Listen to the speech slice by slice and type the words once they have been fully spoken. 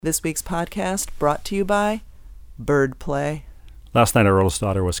This week's podcast brought to you by Bird Play. Last night, our oldest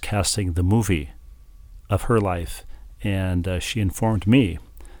daughter was casting the movie of her life, and she informed me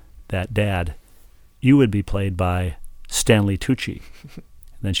that, Dad, you would be played by Stanley Tucci. And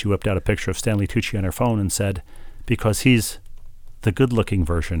then she whipped out a picture of Stanley Tucci on her phone and said, because he's the good-looking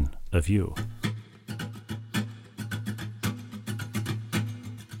version of you.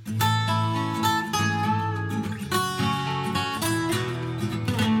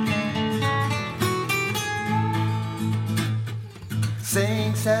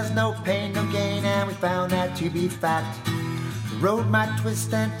 Saying says no pain, no gain, and we found that to be fact. The road might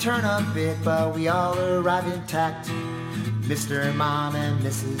twist and turn a bit, but we all arrive intact. Mr. Mom and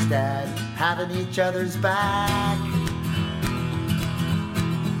Mrs. Dad having each other's back.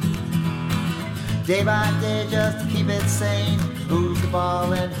 Day by day, just to keep it sane. Who's the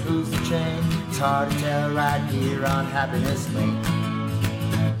ball and who's the chain? It's hard to tell right here on Happiness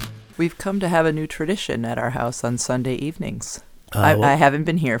Lane. We've come to have a new tradition at our house on Sunday evenings. I haven't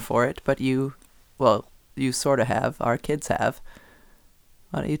been here for it, but you sort of have. Our kids have.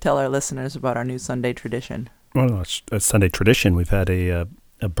 Why don't you tell our listeners about our new Sunday tradition? Well, it's a Sunday tradition. We've had a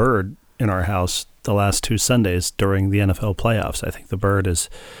bird in our house the last two Sundays during the NFL playoffs. I think the bird is...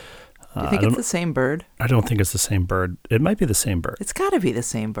 Do you think it's the same bird? I don't think it's the same bird. It might be the same bird. It's got to be the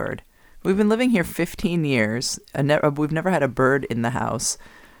same bird. We've been living here 15 years, and we've never had a bird in the house.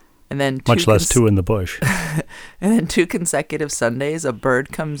 And then much less two in the bush. And then 2 consecutive Sundays, a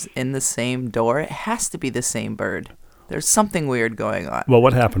bird comes in the same door. It has to be the same bird. There's something weird going on. Well,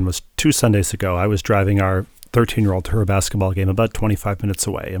 what happened was 2 Sundays ago, I was driving our 13-year-old to her basketball game about 25 minutes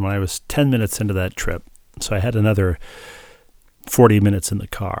away. And when I was 10 minutes into that trip, so I had another 40 minutes in the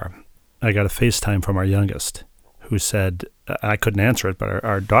car, I got a FaceTime from our youngest who said, I couldn't answer it, but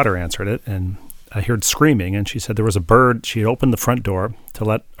our daughter answered it, and I heard screaming, and she said there was a bird. She had opened the front door to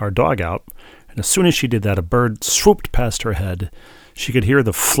let our dog out, and as soon as she did that, a bird swooped past her head. She could hear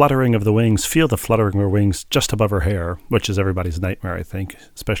the fluttering of the wings, feel the fluttering of her wings just above her hair, which is everybody's nightmare, I think,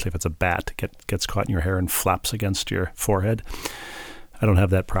 especially if it's a bat, gets caught in your hair and flaps against your forehead. I don't have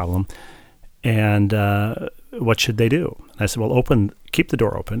that problem. And what should they do? I said, well, keep the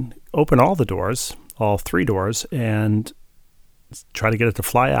door open all the doors, all 3 doors, and try to get it to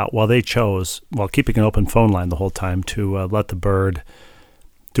fly out. While they chose, while keeping an open phone line the whole time, to let the bird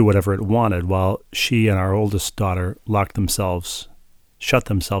do whatever it wanted, while she and our oldest daughter shut themselves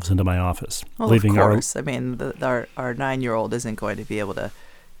into my office. Well, leaving of course. I mean, our 9-year-old isn't going to be able to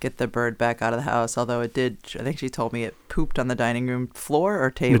get the bird back out of the house, although it did, I think she told me it pooped on the dining room floor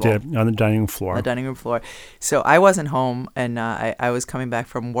or table? It did, on the dining room floor. On the dining room floor. So I wasn't home, and I was coming back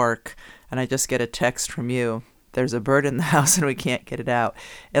from work, and I just get a text from you. There's a bird in the house and we can't get it out.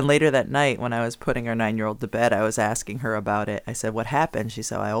 And later that night, when I was putting our 9-year-old to bed, I was asking her about it. I said, what happened? She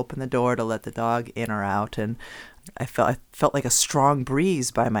said, I opened the door to let the dog in or out, and I felt like a strong breeze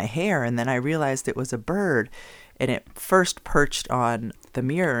by my hair, and then I realized it was a bird, and it first perched on the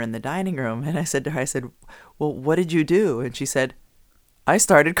mirror in the dining room. And I said to her, well, what did you do? And she said, I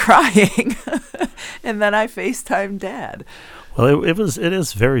started crying. And then I FaceTimed Dad. Well, it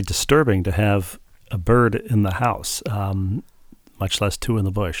is very disturbing to have a bird in the house, much less 2 in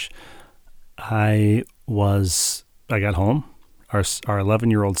the bush. I got home. Our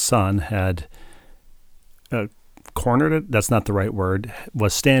 11-year-old son had cornered it. That's not the right word.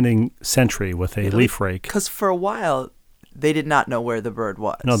 Was standing sentry with a leaf rake. Because for a while, they did not know where the bird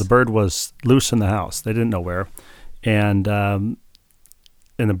was. No, the bird was loose in the house. They didn't know where. And the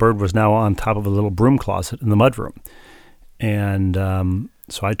bird was now on top of a little broom closet in the mudroom. And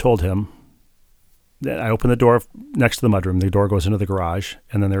so I told him, I opened the door next to the mudroom. The door goes into the garage,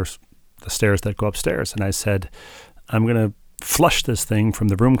 and then there's the stairs that go upstairs. And I said, I'm going to flush this thing from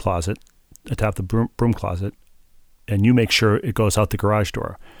the broom closet, atop the broom closet, and you make sure it goes out the garage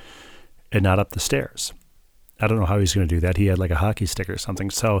door and not up the stairs. I don't know how he's going to do that. He had like a hockey stick or something.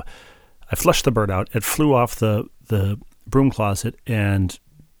 So I flushed the bird out. It flew off the broom closet and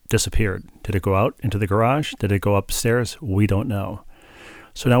disappeared. Did it go out into the garage? Did it go upstairs? We don't know.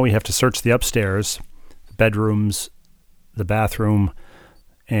 So now we have to search the upstairs, bedrooms, the bathroom,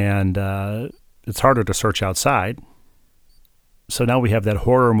 and it's harder to search outside. So now we have that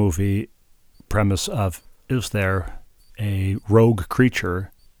horror movie premise of, is there a rogue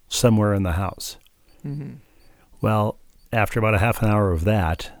creature somewhere in the house? Mm-hmm. Well, after about a half an hour of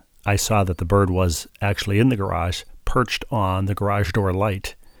that, I saw that the bird was actually in the garage, perched on the garage door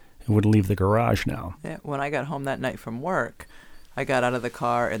light, and wouldn't leave the garage now. Yeah, when I got home that night from work, I got out of the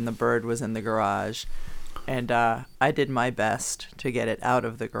car and the bird was in the garage. And I did my best to get it out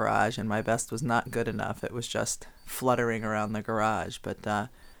of the garage, and my best was not good enough. It was just fluttering around the garage. But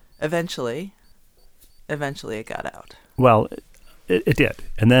Eventually it got out. Well, it did.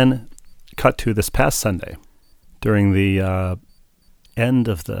 And then cut to this past Sunday during the end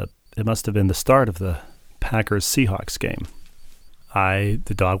of it must have been the start of the Packers-Seahawks game.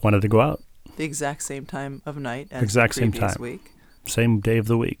 The dog wanted to go out. The exact same time of night as exact the same previous time. week. Same day of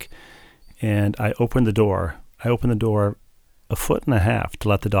the week. And I opened the door. I opened the door a foot and a half to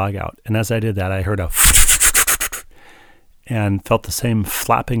let the dog out. And as I did that, I heard a and felt the same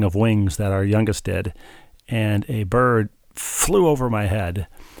flapping of wings that our youngest did. And a bird flew over my head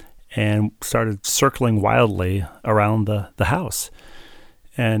and started circling wildly around the house.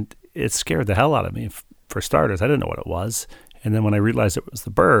 And it scared the hell out of me. For starters, I didn't know what it was. And then when I realized it was the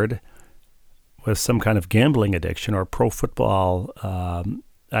bird with some kind of gambling addiction or pro football,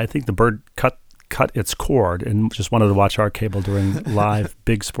 I think the bird cut its cord and just wanted to watch our cable during live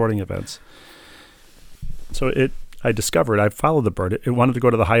big sporting events. So I followed the bird. It wanted to go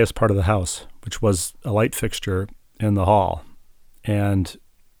to the highest part of the house, which was a light fixture in the hall. And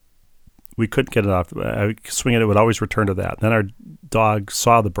we couldn't get it off. I would swing it would always return to that. Then our dog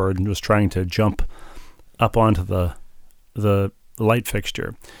saw the bird and was trying to jump up onto the light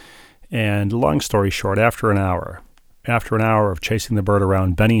fixture. And long story short, after an hour of chasing the bird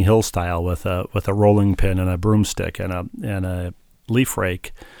around Benny Hill style with a rolling pin and a broomstick and a leaf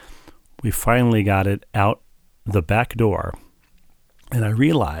rake, we finally got it out the back door. And I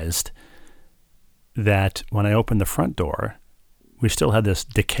realized that when I opened the front door, we still had this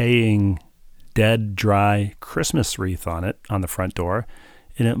decaying, dead, dry Christmas wreath on it on the front door,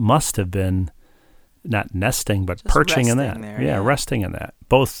 and it must have been not nesting, but just perching in that. There, yeah, resting in that.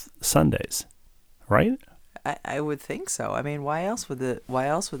 Both Sundays, right? I would think so. I mean, why else would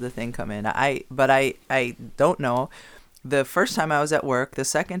the thing come in? I don't know. The first time I was at work. The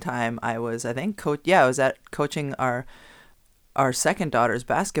second time I was, I think, I was coaching our second daughter's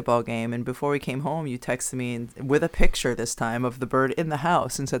basketball game, and before we came home, you texted me with a picture this time of the bird in the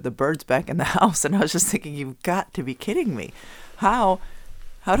house and said the bird's back in the house, and I was just thinking, you've got to be kidding me. How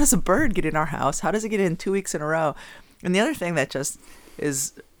does a bird get in our house? How does it get in 2 weeks in a row? And the other thing that just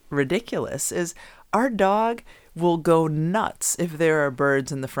is ridiculous is our dog will go nuts if there are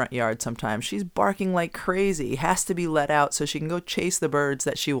birds in the front yard sometimes. She's barking like crazy, has to be let out so she can go chase the birds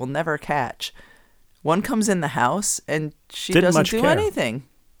that she will never catch. One comes in the house and she doesn't do anything.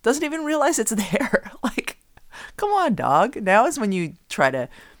 Doesn't even realize it's there. Like, come on, dog. Now is when you try to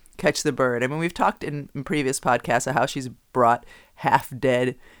catch the bird. I mean, we've talked in previous podcasts of how she's brought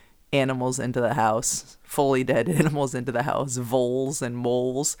half-dead animals into the house, fully dead animals into the house, voles and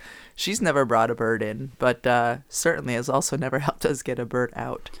moles. She's never brought a bird in, but certainly has also never helped us get a bird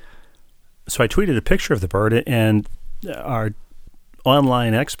out. So I tweeted a picture of the bird, and our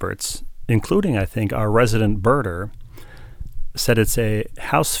online experts, including, I think, our resident birder, said it's a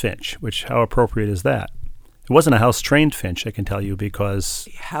house finch, which how appropriate is that? It wasn't a house-trained finch, I can tell you, because...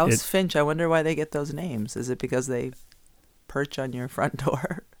 House finch, I wonder why they get those names. Is it because they perch on your front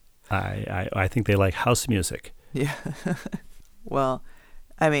door? I think they like house music. Yeah. Well,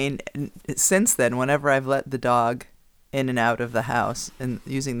 I mean, since then, whenever I've let the dog in and out of the house and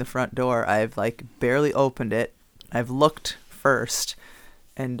using the front door, I've barely opened it. I've looked first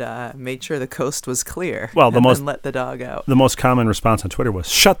and made sure the coast was clear. Well, then let the dog out. The most common response on Twitter was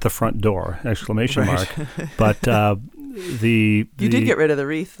 "Shut the front door!" ! Right. But you did get rid of the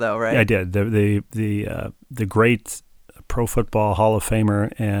wreath, though, right? I did. The great Pro Football Hall of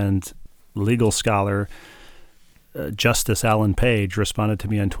Famer and legal scholar Justice Alan Page responded to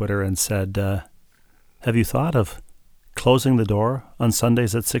me on Twitter and said, "Have you thought of closing the door on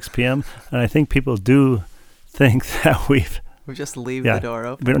Sundays at 6 p.m.?" And I think people do think that we just leave the door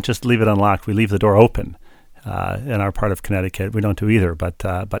open. We don't just leave it unlocked. We leave the door open. In our part of Connecticut, we don't do either. But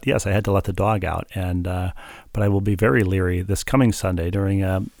yes, I had to let the dog out, but I will be very leery this coming Sunday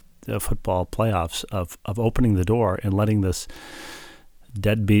during the football playoffs of opening the door and letting this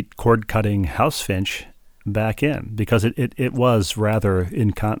deadbeat cord-cutting house finch back in, because it was rather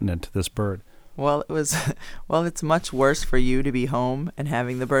incontinent, this bird. Well, it's much worse for you to be home and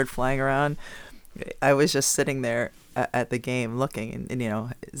having the bird flying around. I was just sitting there at the game looking,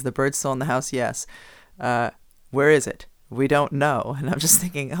 and is the bird still in the house? Yes. Where is it? We don't know. And I'm just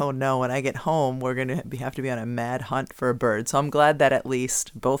thinking, oh no, when I get home, we're going to have to be on a mad hunt for a bird. So I'm glad that at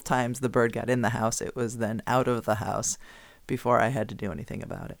least both times the bird got in the house, it was then out of the house before I had to do anything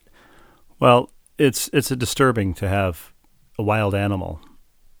about it. Well, it's disturbing to have a wild animal,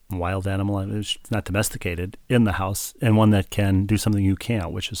 it's not domesticated, in the house, and one that can do something you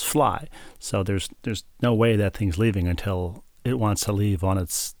can't, which is fly. So there's no way that thing's leaving until it wants to leave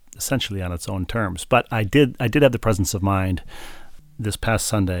essentially on its own terms. But I did have the presence of mind this past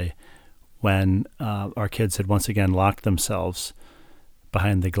Sunday when our kids had once again locked themselves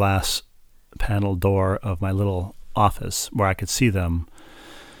behind the glass panel door of my little office where I could see them.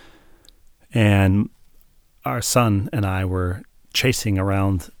 And our son and I were chasing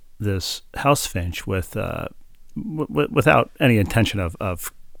around this house finch with without any intention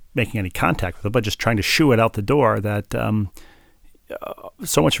of making any contact with it, but just trying to shoo it out the door. That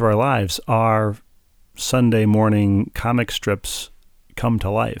so much of our lives are Sunday morning comic strips come to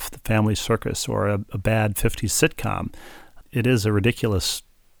life, the Family Circus or a bad 50s sitcom. It is a ridiculous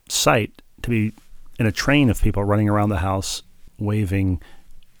sight to be in a train of people running around the house waving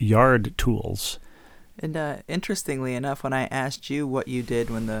yard tools. And interestingly enough, when I asked you what you did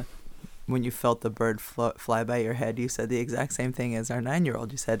when you felt the bird fly by your head, you said the exact same thing as our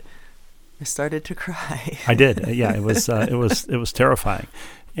 9-year-old. You said, "I started to cry." I did. Yeah, it was terrifying.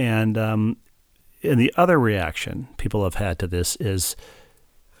 And the other reaction people have had to this is,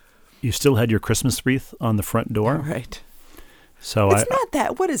 you still had your Christmas wreath on the front door, right? So it's not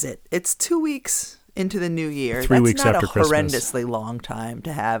that. What is it? It's 2 weeks into the new year. 3 weeks after Christmas. That's not a Christmas. horrendously long time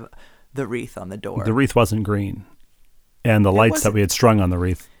to have the wreath on the door. The wreath wasn't green, and the lights that we had strung on the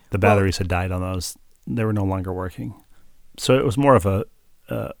wreath, the batteries had died on those. They were no longer working. So it was more of a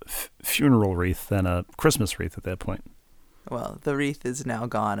funeral wreath than a Christmas wreath at that point. Well, the wreath is now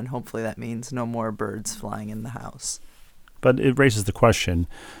gone, and hopefully that means no more birds flying in the house. But it raises the question,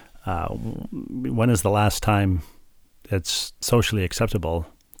 when is the last time it's socially acceptable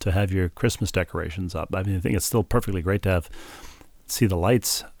to have your Christmas decorations up? I mean, I think it's still perfectly great to see the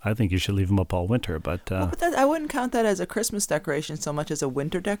lights. I think you should leave them up all winter. But I wouldn't count that as a Christmas decoration so much as a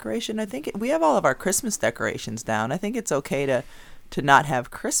winter decoration. I think we have all of our Christmas decorations down. I think it's okay to not have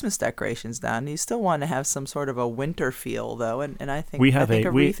Christmas decorations down. You still want to have some sort of a winter feel, though, and I think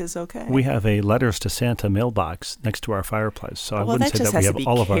a wreath is okay. We have a Letters to Santa mailbox next to our fireplace, so I wouldn't say that we have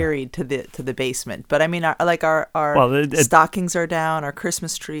all of our... Well, that just has to be carried to the basement. But I mean, our stockings are down, our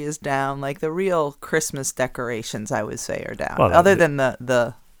Christmas tree is down. Like the real Christmas decorations, I would say, are down. Well, other than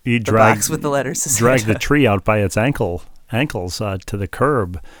the box with the Letters to Santa. Drag the tree out by its ankles to the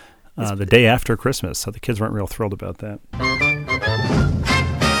curb the day after Christmas. So the kids weren't real thrilled about that.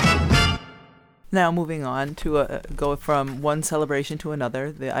 Now, moving on to go from one celebration to another,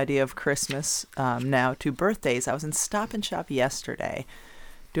 the idea of Christmas now to birthdays. I was in Stop and Shop yesterday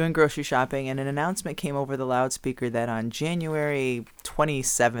doing grocery shopping, and an announcement came over the loudspeaker that on January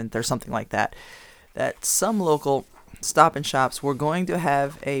 27th or something like that, that some local Stop and Shops were going to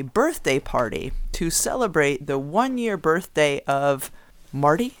have a birthday party to celebrate the 1-year birthday of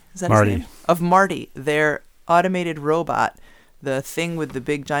Marty? Is that Marty. his name? Of Marty, their automated robot. The thing with the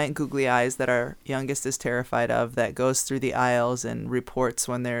big giant googly eyes that our youngest is terrified of, that goes through the aisles and reports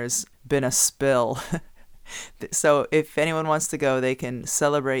when there's been a spill. So if anyone wants to go, they can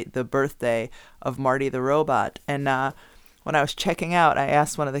celebrate the birthday of Marty the robot. And when I was checking out, I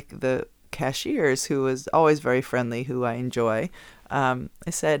asked one of the cashiers, who was always very friendly, who I enjoy. I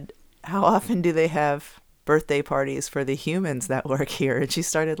said, "How often do they have birthday parties for the humans that work here?" And she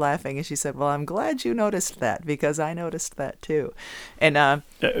started laughing, and she said, "Well, I'm glad you noticed that, because I noticed that too." And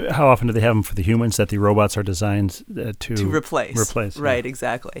how often do they have them for the humans that the robots are designed to replace? Right,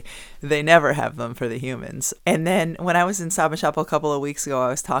 exactly. They never have them for the humans. And then when I was in Stop and Shop a couple of weeks ago, I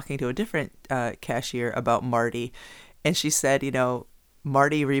was talking to a different cashier about Marty, and she said,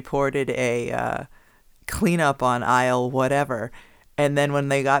 Marty reported a cleanup on aisle whatever, and then when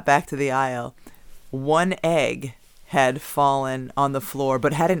they got back to the aisle, one egg had fallen on the floor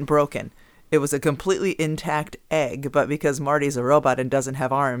but hadn't broken. It was a completely intact egg, but because Marty's a robot and doesn't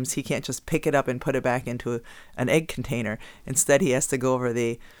have arms, he can't just pick it up and put it back into an egg container. Instead, he has to go over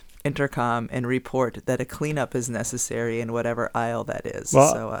the intercom and report that a cleanup is necessary in whatever aisle that is.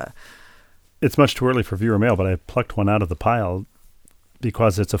 Well, it's much too early for viewer mail, but I plucked one out of the pile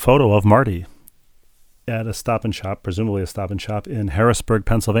because it's a photo of Marty at a Stop and Shop, presumably a Stop and Shop in Harrisburg,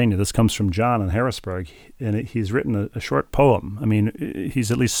 Pennsylvania. This comes from John in Harrisburg, and he's written a short poem. I mean,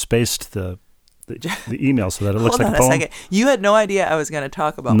 he's at least spaced the email so that it looks like a poem. Hold on a second. You had no idea I was going to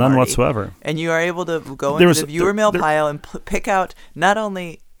talk about None Marty, whatsoever. And you are able to go into the viewer mail pile and pick out not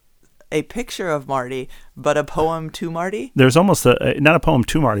only a picture of Marty, but a poem to Marty? There's almost not a poem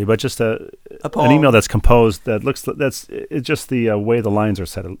to Marty, but just an email that's composed it's just the way the lines are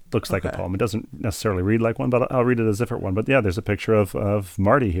set. It looks like a poem. It doesn't necessarily read like one, but I'll read it as if it were one. But yeah, there's a picture of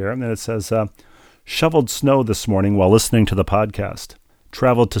Marty here, and then it says, "Shoveled snow this morning while listening to the podcast.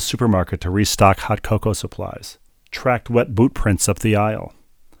 Traveled to supermarket to restock hot cocoa supplies. Tracked wet boot prints up the aisle.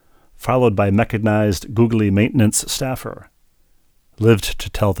 Followed by mechanized googly maintenance staffer. Lived to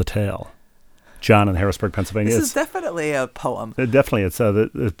tell the tale. John in Harrisburg, Pennsylvania. This is definitely a poem. Definitely. It's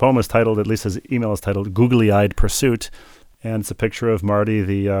the poem is titled, at least his email is titled, Googly-Eyed Pursuit. And it's a picture of Marty,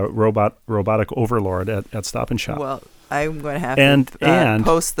 the robotic overlord at Stop and Shop. Well, I'm going to have to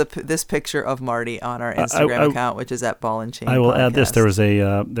post this picture of Marty on our Instagram account, which is at Ball and Chain. I will Podcast. add this.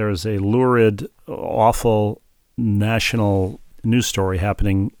 There is a lurid, awful national news story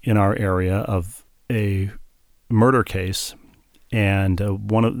happening in our area of a murder case, and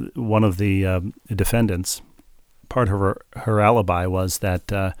one of the defendants, part of her alibi was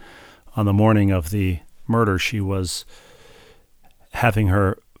that on the morning of the murder, she was having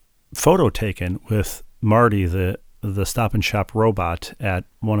her photo taken with Marty, the Stop and Shop robot, at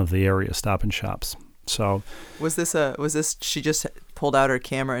one of the area Stop and Shops. So was this she just pulled out her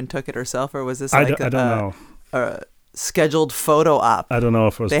camera and took it herself, or was this I don't know, a scheduled photo op? I don't know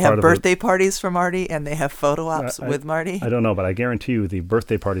if it was. They have birthday parties for Marty, and they have photo ops with Marty. I don't know, but I guarantee you, the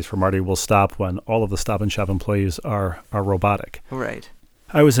birthday parties for Marty will stop when all of the Stop and Shop employees are robotic. Right.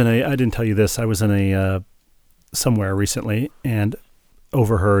 I didn't tell you this. I was in a somewhere recently and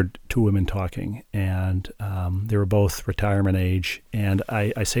overheard two women talking, and they were both retirement age. And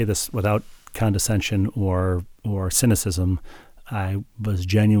I say this without condescension or cynicism. I was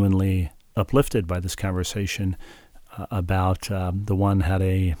genuinely uplifted by this conversation about the one had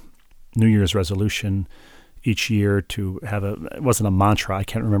a New Year's resolution each year to have it wasn't a mantra, I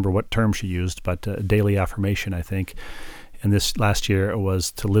can't remember what term she used, but a daily affirmation, I think. And this last year it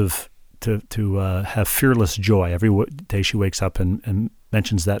was to live, to have fearless joy. Every day she wakes up and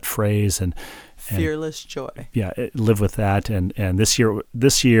mentions that phrase. And fearless joy. Yeah, live with that. And this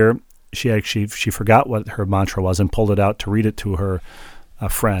year she forgot what her mantra was and pulled it out to read it to her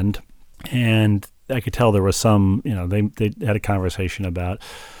friend. And I could tell there was some, they had a conversation about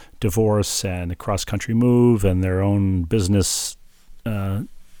divorce and a cross-country move and their own business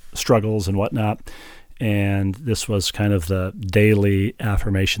struggles and whatnot. And this was kind of the daily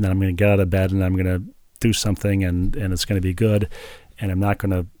affirmation that I'm going to get out of bed and I'm going to do something and it's going to be good. And I'm not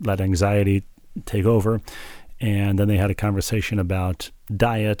going to let anxiety take over. And then they had a conversation about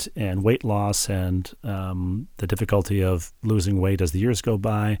diet and weight loss and the difficulty of losing weight as the years go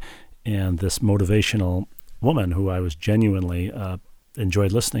by. And this motivational woman who I was genuinely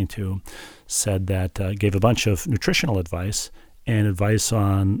enjoyed listening to said that gave a bunch of nutritional advice and advice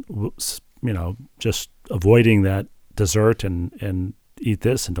on just avoiding that dessert and eat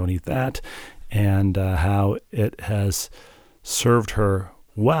this and don't eat that, and how it has served her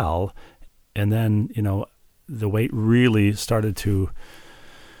well. And then, the weight really started to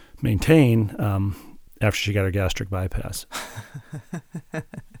maintain after she got her gastric bypass.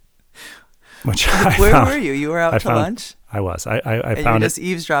 Where were you? You were out to lunch? I was. I and found you were just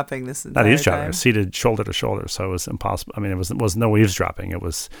eavesdropping this entire not eavesdropping. time? I was seated shoulder to shoulder, so it was impossible. I mean, it was no eavesdropping. It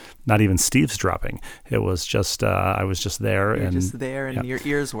was not even Steve's dropping. It was just I was just there. You're just there, and your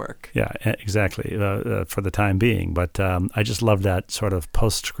ears work. Yeah, exactly. For the time being, but I just love that sort of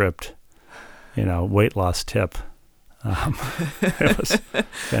postscript, weight loss tip. It was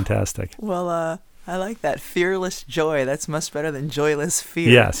fantastic. Well, I like that. Fearless joy. That's much better than joyless fear.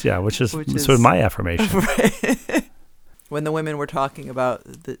 Yes, yeah, which is my affirmation. Right. When the women were talking about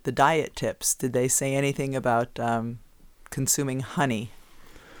the diet tips, did they say anything about consuming honey?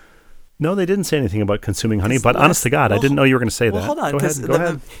 No, they didn't say anything about consuming honey, but honest to God, I didn't know you were going to say that. Hold on. Go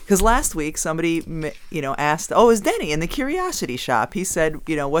ahead. Because last week somebody, asked, it was Denny in the Curiosity Shop. He said,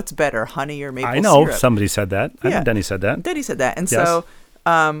 what's better, honey or maple syrup? I know somebody said that. I know Denny said that. Denny said that. And yes. So,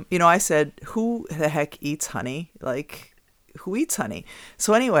 I said, who the heck eats honey? Like, who eats honey?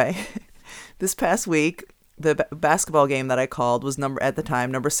 So anyway, this past week, the basketball game that I called was at the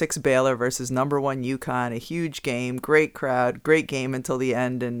time number 6 Baylor versus number 1 UConn. A huge game, great crowd, great game until the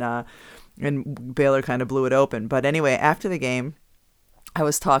end, and Baylor kind of blew it open. But anyway, after the game, I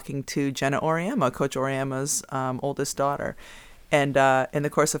was talking to Jenna Auriemma, Coach Auriemma's oldest daughter, and in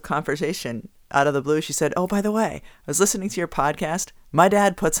the course of conversation, out of the blue, she said, "Oh, by the way, I was listening to your podcast. My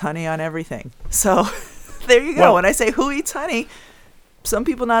dad puts honey on everything." So there you go. Well, when I say who eats honey, some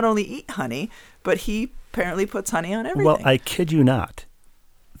people not only eat honey, but he apparently puts honey on everything. Well, I kid you not.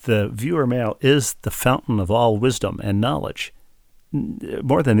 The viewer mail is the fountain of all wisdom and knowledge.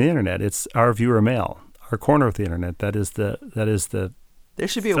 More than the internet, it's our viewer mail, our corner of the internet. That is the. There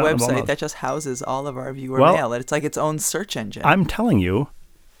should be a website that just houses all of our viewer mail. It's like its own search engine. I'm telling you,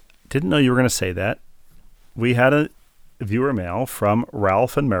 didn't know you were going to say that. We had a viewer mail from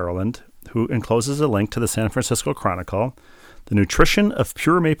Ralph in Maryland, who encloses a link to the San Francisco Chronicle, the nutrition of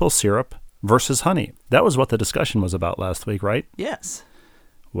pure maple syrup versus honey. That was what the discussion was about last week, right? Yes.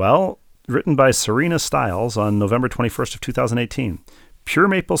 Well, written by Serena Stiles on November 21st of 2018. Pure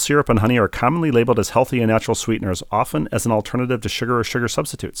maple syrup and honey are commonly labeled as healthy and natural sweeteners, often as an alternative to sugar or sugar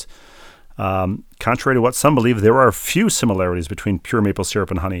substitutes. Contrary to what some believe, there are few similarities between pure maple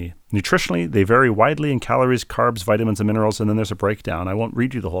syrup and honey. Nutritionally, they vary widely in calories, carbs, vitamins, and minerals, and then there's a breakdown. I won't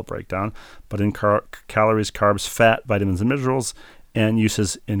read you the whole breakdown, but in calories, carbs, fat, vitamins, and minerals, and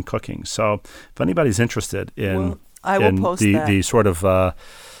uses in cooking. So if anybody's interested in, I will post that. the sort of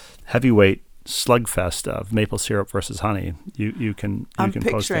heavyweight slugfest of maple syrup versus honey, you can I'm post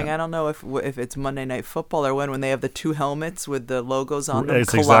picturing, that. I don't know if it's Monday Night Football or when they have the two helmets with the logos on them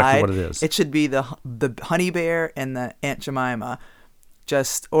It's collide. exactly what it is. It should be the Honey Bear and the Aunt Jemima,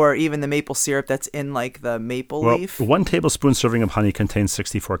 or even the maple syrup that's in like the maple leaf. 1 tablespoon serving of honey contains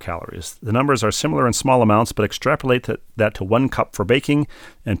 64 calories. The numbers are similar in small amounts, but extrapolate that to 1 cup for baking,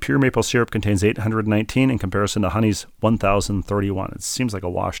 and pure maple syrup contains 819 in comparison to honey's 1,031. It seems like a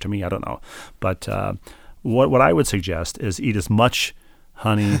wash to me. I don't know. But what I would suggest is eat as much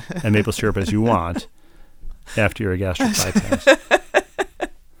honey and maple syrup as you want after your gastric bypass.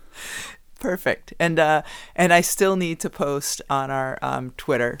 Perfect. And I still need to post on our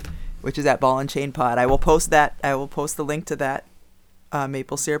Twitter, which is at Ball and Chain Pod. I will post that. I will post the link to that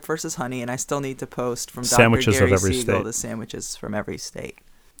maple syrup versus honey, and I still need to post from Dr. Sandwiches Gary of every Siegel state. the sandwiches from every state.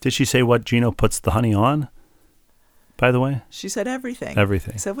 Did she say what Gino puts the honey on, by the way? She said everything.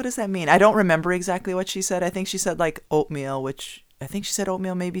 Everything. I said, what does that mean? I don't remember exactly what she said. I think she said like oatmeal,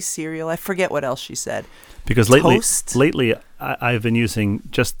 maybe cereal. I forget what else she said. Because Toast. lately I've been using,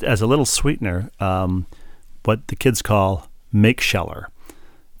 just as a little sweetener, what the kids call make sheller.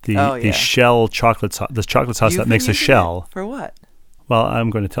 The shell chocolate sauce, the chocolate sauce that makes a shell. For what? Well,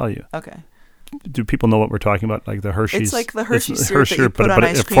 I'm going to tell you. Okay. Do people know what we're talking about? Like the Hershey's? It's like the Hershey syrup that you put on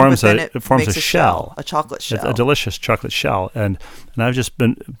ice cream, forms but then it forms makes a shell, a chocolate shell. It's a delicious chocolate shell, and I've just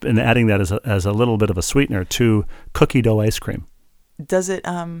been adding that as a little bit of a sweetener to cookie dough ice cream. Does it?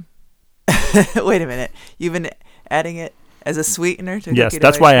 Wait a minute. You've been adding it as a sweetener to yes, cookie dough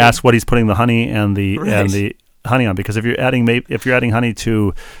that's why I ice cream? asked what he's putting the honey and the Right. honey on, because if you're adding honey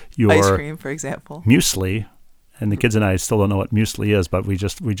to your ice cream, for example, muesli, and the kids and I still don't know what muesli is, but we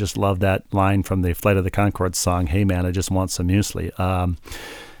just love that line from the Flight of the Conchords song, "Hey man, I just want some muesli."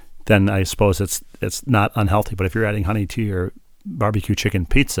 Then I suppose it's not unhealthy. But if you're adding honey to your barbecue chicken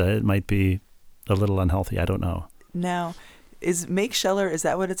pizza, it might be a little unhealthy. I don't know. Now, is make sheller? Is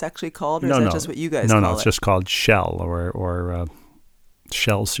that what it's actually called, or is that just what you guys call it? No, it's just called shell or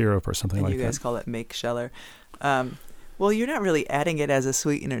shell syrup or something and like you that. guys call it make sheller. Well, you're not really adding it as a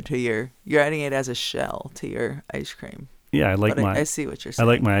sweetener you're adding it as a shell to your ice cream. Yeah, I see what you're saying.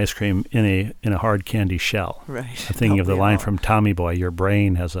 I like my ice cream in a hard candy shell. Right. I'm thinking of the line from Tommy Boy, "Your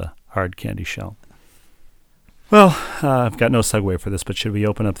brain has a hard candy shell." Well, I've got no segue for this, but should we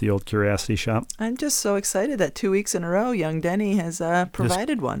open up the old curiosity shop? I'm just so excited that 2 weeks in a row, young Denny has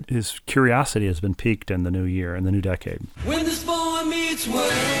provided one. His curiosity has been piqued in the new year, in the new decade. When this boy meets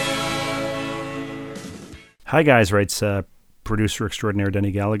world. Hi, guys, writes producer extraordinaire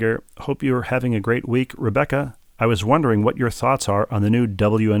Denny Gallagher. Hope you're having a great week. Rebecca, I was wondering what your thoughts are on the new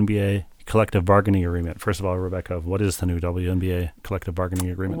WNBA collective bargaining agreement. First of all, Rebecca, what is the new WNBA collective bargaining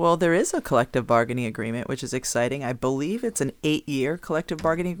agreement? Well, there is a collective bargaining agreement, which is exciting. I believe it's an 8-year collective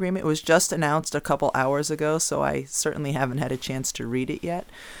bargaining agreement. It was just announced a couple hours ago, so I certainly haven't had a chance to read it yet.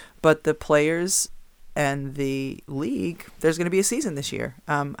 But the players and the league, there's going to be a season this year.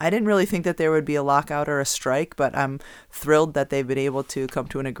 I didn't really think that there would be a lockout or a strike, but I'm thrilled that they've been able to come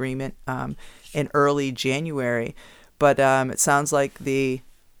to an agreement in early January. But it sounds like the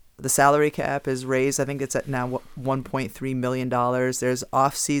salary cap is raised. I think it's at now $1.3 million. There's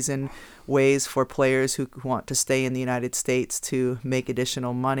off-season ways for players who want to stay in the United States to make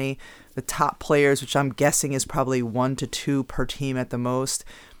additional money. The top players, which I'm guessing is probably 1 to 2 per team at the most,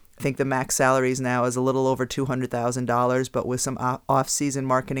 I think the max salaries now is a little over $200,000, but with some off-season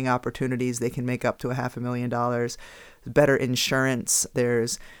marketing opportunities, they can make up to $500,000. Better insurance.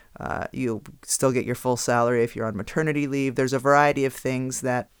 There's you'll still get your full salary if you're on maternity leave. There's a variety of things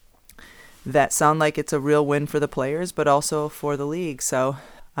that sound like it's a real win for the players, but also for the league. So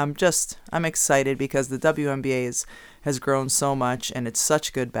I'm excited because the WNBA has grown so much, and it's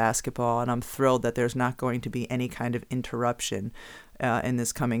such good basketball, and I'm thrilled that there's not going to be any kind of interruption in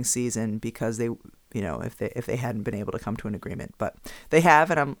this coming season because they, if they hadn't been able to come to an agreement, but they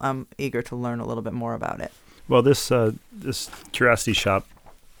have, and I'm eager to learn a little bit more about it. Well, this curiosity shop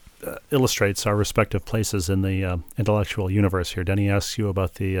illustrates our respective places in the intellectual universe here. Denny asks you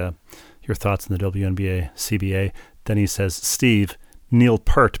about your thoughts on the WNBA CBA. Denny says, Steve, Neil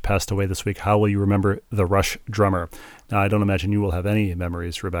Peart passed away this week. How will you remember the Rush drummer? Now, I don't imagine you will have any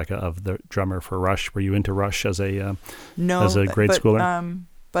memories, Rebecca, of the drummer for Rush. Were you into Rush as a grade schooler?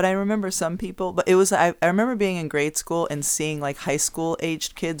 But I remember some people. But it was I remember being in grade school and seeing like high school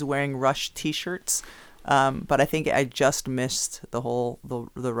aged kids wearing Rush T-shirts. But I think I just missed the whole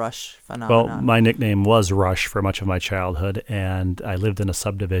the Rush phenomenon. Well, my nickname was Rush for much of my childhood, and I lived in a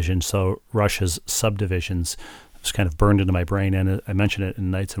subdivision, so Rush's subdivisions was kind of burned into my brain. And I mentioned it in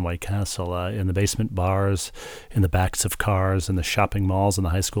Nights in White Castle, in the basement bars, in the backs of cars, in the shopping malls, in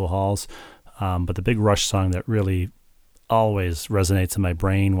the high school halls. But the big Rush song that really always resonates in my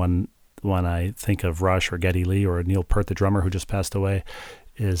brain when I think of Rush or Geddy Lee or Neil Peart, the drummer who just passed away,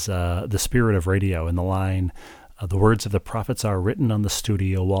 is The Spirit of Radio, in the line, the words of the prophets are written on the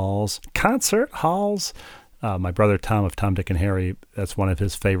studio walls, concert halls. My brother Tom of Tom, Dick, and Harry, that's one of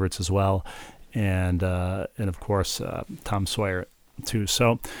his favorites as well. And of course, Tom Sawyer, too.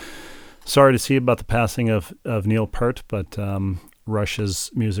 So sorry to see about the passing of Neil Peart, but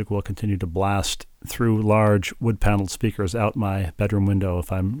Rush's music will continue to blast through large wood-paneled speakers out my bedroom window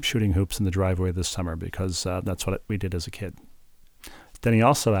if I'm shooting hoops in the driveway this summer, because that's what we did as a kid. Then he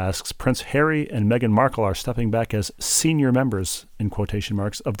also asks, Prince Harry and Meghan Markle are stepping back as senior members, in quotation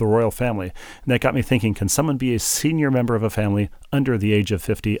marks, of the royal family. And that got me thinking, can someone be a senior member of a family under the age of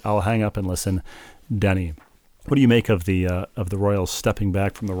 50? I'll hang up and listen. Denny, what do you make of the royals stepping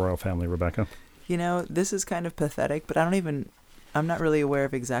back from the royal family, Rebecca? You know, this is kind of pathetic, but I'm not really aware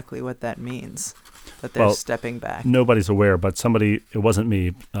of exactly what that means, that they're stepping back. Nobody's aware, but somebody, it wasn't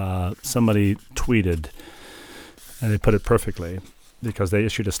me, somebody tweeted, and they put it perfectly, because they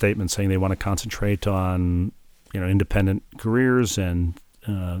issued a statement saying they want to concentrate on, independent careers and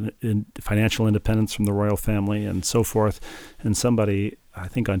financial independence from the royal family and so forth. And somebody, I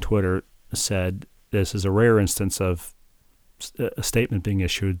think on Twitter, said this is a rare instance of a statement being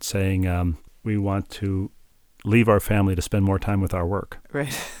issued saying we want to leave our family to spend more time with our work.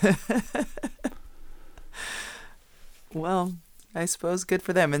 Right. Well, I suppose good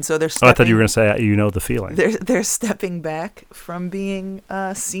for them. And so they're stepping... I thought you were going to say, the feeling. They're stepping back from being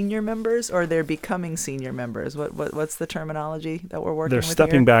senior members, or they're becoming senior members? What's the terminology that we're working with here? They're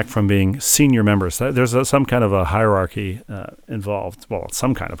stepping back from being senior members. There's some kind of a hierarchy involved. Well,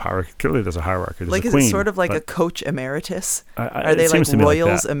 some kind of hierarchy. Clearly there's a hierarchy. There's is queen, it sort of like a coach emeritus? Are they like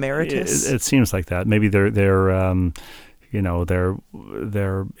royals emeritus? It seems like that. Maybe they're in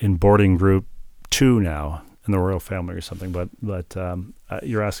boarding group 2 now in the royal family or something, but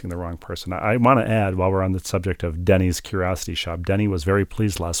you're asking the wrong person. I want to add, while we're on the subject of Denny's Curiosity Shop, Denny was very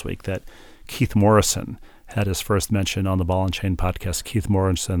pleased last week that Keith Morrison had his first mention on the Ball and Chain podcast. Keith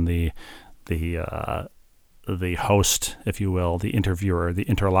Morrison, the host, if you will, the interviewer, the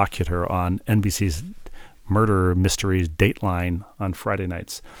interlocutor on NBC's Murder Mysteries Dateline on Friday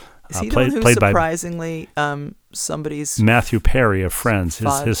nights. Is he the one who's surprisingly somebody's... Matthew Perry of Friends,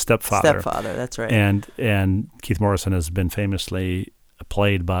 his stepfather. Stepfather, that's right. And Keith Morrison has been famously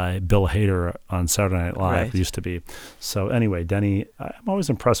played by Bill Hader on Saturday Night Live. Right. It used to be. So anyway, Denny, I'm always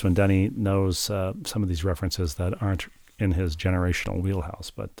impressed when Denny knows some of these references that aren't in his generational wheelhouse,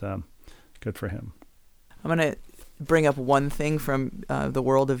 but good for him. I'm going to bring up one thing from the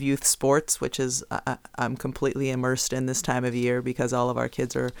world of youth sports, which is I'm completely immersed in this time of year because all of our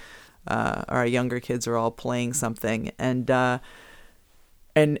kids our younger kids are all playing something, and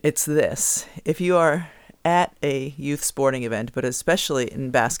it's this: if you are at a youth sporting event, but especially in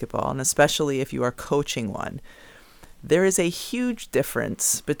basketball, and especially if you are coaching one, there is a huge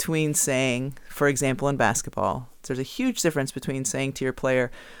difference between saying, for example, in basketball, there's a huge difference between saying to your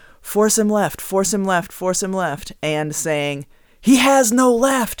player, force him left, force him left, force him left, and saying, he has no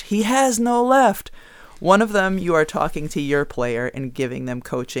left, he has no left. One of them, you are talking to your player and giving them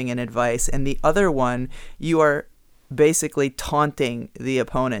coaching and advice, and the other one, you are basically taunting the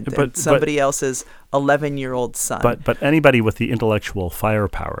opponent and somebody else's 11-year-old son. But anybody with the intellectual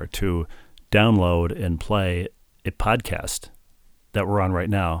firepower to download and play a podcast that we're on right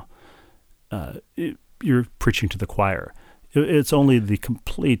now, you're preaching to the choir. It's only the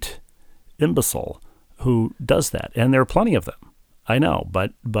complete imbecile who does that, and there are plenty of them. I know,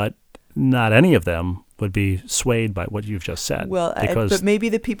 but not any of them would be swayed by what you've just said. Well, but maybe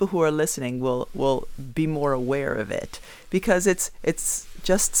the people who are listening will be more aware of it, because it's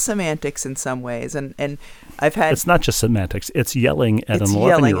just semantics in some ways, and I've had... It's not just semantics. It's yelling at an 11-year-old.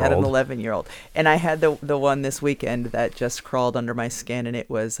 It's yelling at an 11-year-old. And I had the one this weekend that just crawled under my skin, and it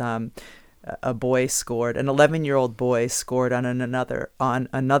was a boy scored, an 11-year-old boy scored on another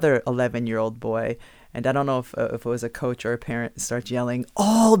 11-year-old boy, and I don't know if it was a coach or a parent starts yelling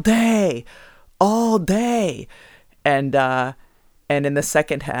all day, and And in the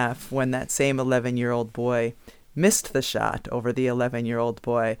second half, when that same 11-year-old boy missed the shot over the 11-year-old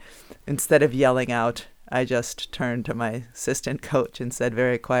boy, instead of yelling out, I just turned to my assistant coach and said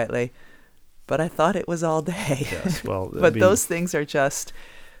very quietly, but I thought it was all day. Yes, well, but those things are just,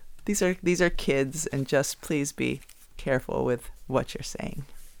 these are kids, and just please be careful with what you're saying.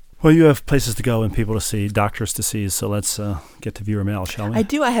 Well, you have places to go and people to see, doctors to see, so let's get to viewer mail, shall we? I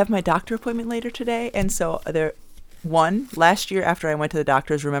do. I have my doctor appointment later today, and so last year after I went to the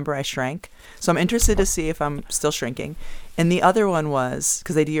doctors, remember I shrank. So I'm interested to see if I'm still shrinking. And the other one was,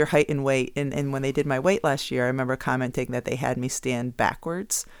 because they do your height and weight, and when they did my weight last year, I remember commenting that they had me stand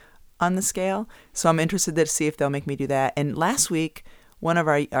backwards on the scale. So I'm interested to see if they'll make me do that. And last week, one of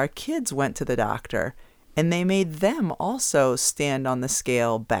our kids went to the doctor, and they made them also stand on the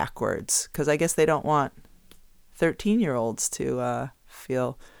scale backwards, because I guess they don't want 13-year-olds to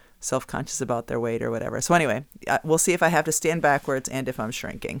feel self-conscious about their weight or whatever. So anyway, we'll see if I have to stand backwards and if I'm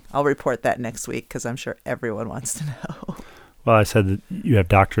shrinking. I'll report that next week because I'm sure everyone wants to know. Well, I said that you have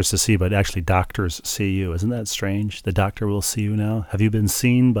doctors to see, but actually doctors see you. Isn't that strange? The doctor will see you now. Have you been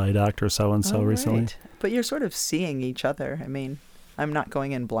seen by Dr. So-and-so recently? Right. But you're sort of seeing each other. I mean, I'm not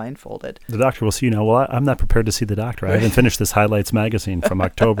going in blindfolded. The doctor will see you now. Well, I'm not prepared to see the doctor. I haven't finished this Highlights magazine from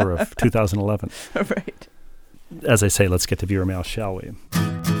October of 2011. Right. As I say, let's get to viewer mail, shall we?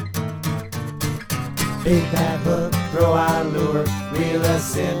 Bait that hook, throw our lure, reel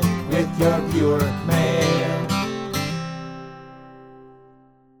us in with your viewer mail.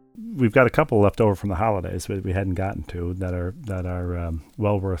 We've got a couple left over from the holidays that we hadn't gotten to that are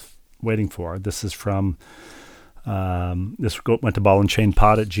well worth waiting for. This is from this went to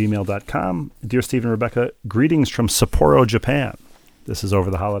ballandchainpod@gmail.com. Dear Steve and Rebecca, greetings from Sapporo, Japan. This is over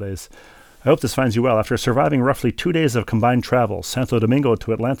the holidays. I hope this finds you well. After surviving roughly 2 days of combined travel, Santo Domingo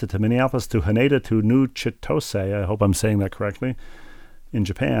to Atlanta to Minneapolis to Haneda to New Chitose, I hope I'm saying that correctly, in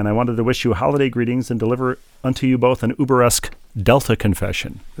Japan, I wanted to wish you holiday greetings and deliver unto you both an Uber-esque Delta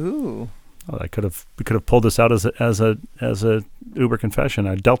confession. Ooh. Well, we could have pulled this out as a Uber confession,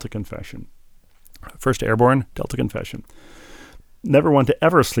 a Delta confession. First airborne, Delta confession. Never want to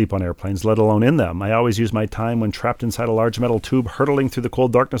ever sleep on airplanes, let alone in them. I always use my time when trapped inside a large metal tube hurtling through the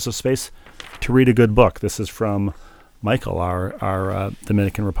cold darkness of space to read a good book. This is from Michael, our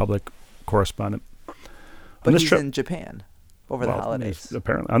Dominican Republic correspondent. But he's in Japan over the holidays.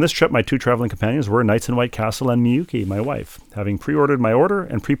 Apparently. On this trip, my two traveling companions were Knights in White Castle and Miyuki, my wife. Having pre-ordered my order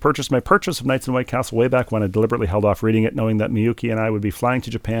and pre-purchased my purchase of Knights in White Castle way back when, I deliberately held off reading it, knowing that Miyuki and I would be flying to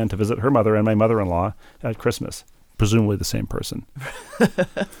Japan to visit her mother and my mother-in-law at Christmas. Presumably the same person.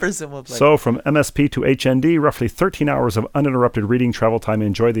 Presumably. So from MSP to HND, roughly 13 hours of uninterrupted reading travel time.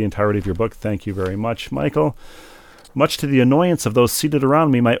 Enjoyed the entirety of your book. Thank you very much, Michael. Much to the annoyance of those seated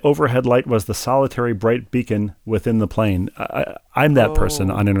around me, my overhead light was the solitary bright beacon within the plane. I'm that person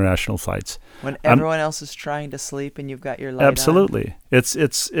on international flights. When everyone else is trying to sleep and you've got your light absolutely. On.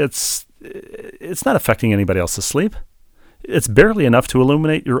 It's not affecting anybody else's sleep. It's barely enough to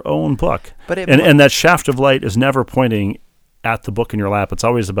illuminate your own book. But and that shaft of light is never pointing at the book in your lap. It's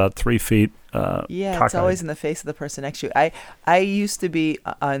always about 3 feet. It's always in the face of the person next to you. I used to be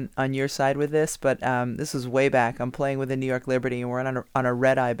on your side with this, but this was way back. I'm playing with the New York Liberty, and we're on a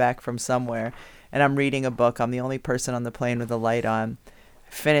red eye back from somewhere, and I'm reading a book. I'm the only person on the plane with the light on. I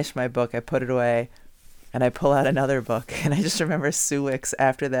finish my book. I put it away, and I pull out another book. And I just remember Sue Wicks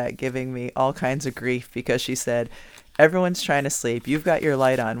after that giving me all kinds of grief because she said, everyone's trying to sleep. You've got your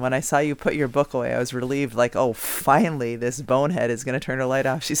light on. When I saw you put your book away, I was relieved, like, oh, finally, this bonehead is going to turn her light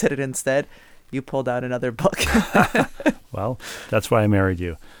off. She said it instead. You pulled out another book. Well, that's why I married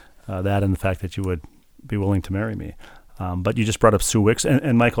you. That and the fact that you would be willing to marry me. But you just brought up Sue Wicks.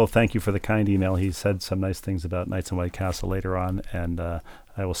 And Michael, thank you for the kind email. He said some nice things about Knights in White Castle later on, and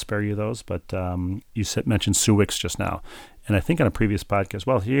I will spare you those. But you mentioned Sue Wicks just now. And I think on a previous podcast,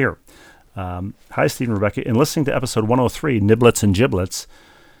 well, here. Hi, Steve and Rebecca. In listening to episode 103, Niblets and Giblets,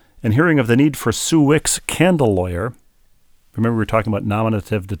 and hearing of the need for Sue Wicks' candle lawyer, remember we were talking about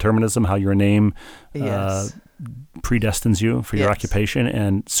nominative determinism, how your name predestines you for your occupation,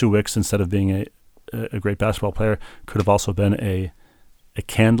 and Sue Wicks, instead of being a great basketball player, could have also been a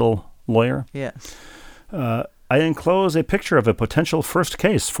candle lawyer. Yes. I enclose a picture of a potential first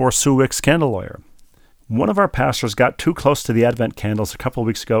case for Sue Wicks' candle lawyer. One of our pastors got too close to the Advent candles a couple of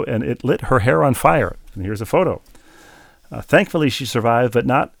weeks ago, and it lit her hair on fire. And here's a photo. Thankfully, she survived, but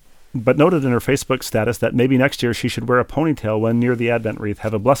noted in her Facebook status that maybe next year she should wear a ponytail when near the Advent wreath.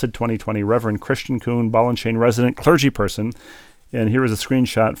 Have a blessed 2020, Reverend Christian Kuhn, Ball and Chain resident clergy person. And here is a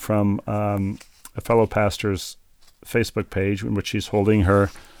screenshot from a fellow pastor's Facebook page in which she's holding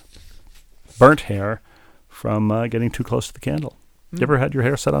her burnt hair from getting too close to the candle. You ever had your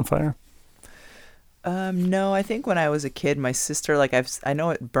hair set on fire? No, I think when I was a kid, my sister, like I know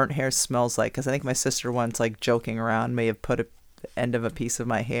what burnt hair smells like, because I think my sister once, like joking around, may have put the end of a piece of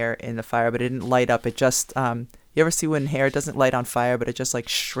my hair in the fire, but it didn't light up. It just, you ever see when hair doesn't light on fire, but it just like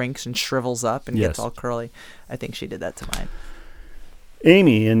shrinks and shrivels up and gets all curly? I think she did that to mine.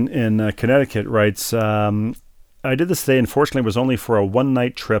 Amy in Connecticut writes, I did this today. Unfortunately, it was only for a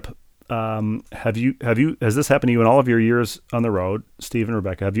one-night trip. Has this happened to you in all of your years on the road, Steve and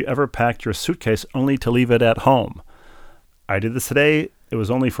Rebecca? Have you ever packed your suitcase only to leave it at home? I did this today. It was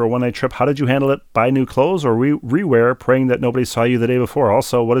only for a one-night trip. How did you handle it? Buy new clothes or rewear, praying that nobody saw you the day before?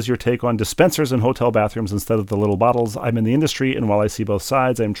 Also, what is your take on dispensers in hotel bathrooms instead of the little bottles? I'm in the industry, and while I see both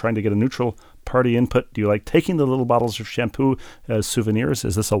sides, I'm trying to get a neutral party input. Do you like taking the little bottles of shampoo as souvenirs?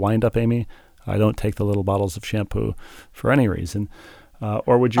 Is this a wind-up, Amy? I don't take the little bottles of shampoo for any reason.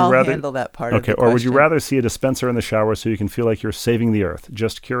 Or would you rather handle that part of the or would you question. rather see a dispenser in the shower so you can feel like you're saving the earth?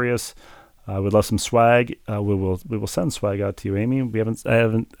 Just curious. I would love some swag. We will send swag out to you, Amy.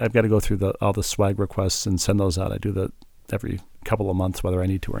 I've got to go through all the swag requests and send those out. I do that every couple of months, whether I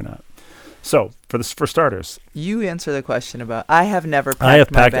need to or not. So for starters, you answer the question about. I have never packed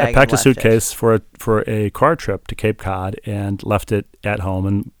I bag packed a and left suitcase for a car trip to Cape Cod and left it at home.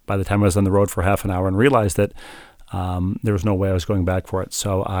 And by the time I was on the road for half an hour and realized that there was no way I was going back for it.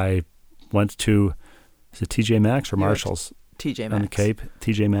 So I went to, is it TJ Maxx or Marshalls? TJ Maxx. On the Cape,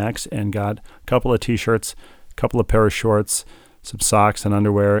 TJ Maxx, and got a couple of T-shirts, a couple of pair of shorts, some socks and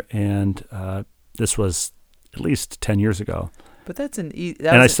underwear. And this was at least 10 years ago. But that's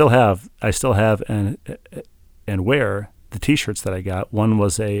I still have and wear the T-shirts that I got. One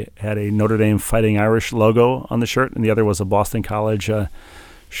had a Notre Dame Fighting Irish logo on the shirt, and the other was a Boston College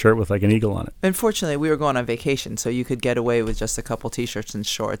shirt with like an eagle on it. Unfortunately, we were going on vacation, so you could get away with just a couple T-shirts and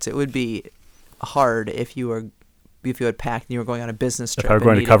shorts. It would be hard if you had packed and you were going on a business trip. If I were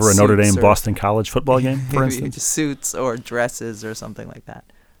going to cover a Notre Dame Boston College football game, for instance, suits or dresses or something like that.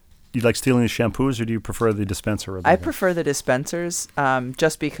 Do you like stealing the shampoos, or do you prefer the dispenser? I prefer the dispensers,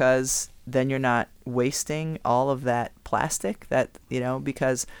 just because then you're not wasting all of that plastic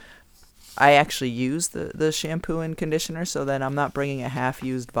because I actually use the shampoo and conditioner, so then I'm not bringing a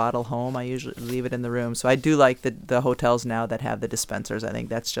half-used bottle home. I usually leave it in the room. So I do like the hotels now that have the dispensers. I think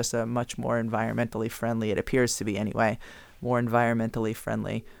that's just a much more environmentally friendly, it appears to be anyway, more environmentally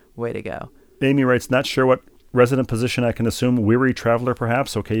friendly way to go. Amy writes, not sure what resident position I can assume, weary traveler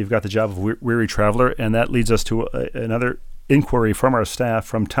perhaps. Okay, you've got the job of weary traveler, and that leads us to another inquiry from our staff,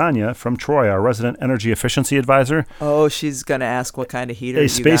 from Tanya from Troy, our resident energy efficiency advisor. Oh, she's going to ask what kind of heater a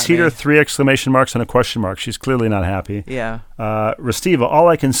space heater, 3 exclamation marks and a question mark. She's clearly not happy. Yeah. Restiva, all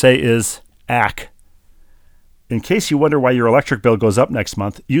I can say is ack. In case you wonder why your electric bill goes up next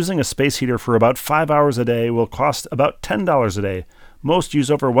month, using a space heater for about 5 hours a day will cost about $10 a day. Most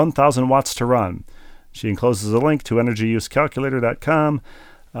use over 1,000 watts to run. She encloses a link to energyusecalculator.com.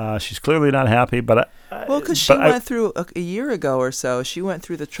 She's clearly not happy, but because she went through a year ago or so, she went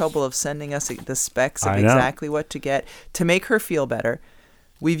through the trouble of sending us the specs of exactly what to get to make her feel better.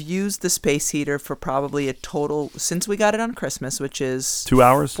 We've used the space heater for probably a total, since we got it on Christmas, which is 2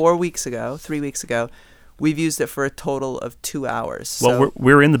 hours, 3 weeks ago. We've used it for a total of 2 hours. Well, so,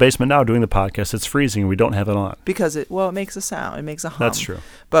 we're in the basement now doing the podcast. It's freezing. We don't have it on because it makes a sound. It makes a hum. That's true.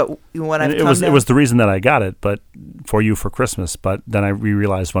 But when it was the reason that I got it, but for you for Christmas. But then we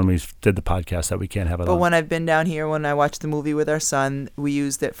realized when we did the podcast that we can't have it on. But when I've been down here, when I watched the movie with our son, we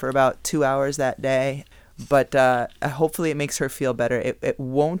used it for about 2 hours that day. But hopefully it makes her feel better. It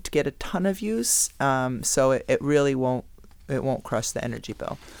won't get a ton of use, so it really won't. It won't crush the energy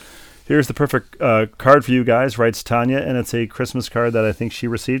bill. Here's the perfect card for you guys, writes Tanya, and it's a Christmas card that I think she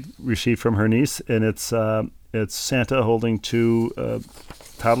received from her niece, and it's Santa holding 2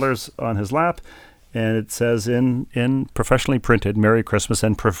 toddlers on his lap, and it says in professionally printed "Merry Christmas,"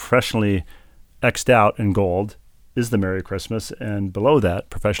 and professionally X'd out in gold is the Merry Christmas, and below that,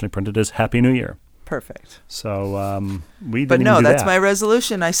 professionally printed, is Happy New Year. Perfect. So we didn't But no, do that's that. my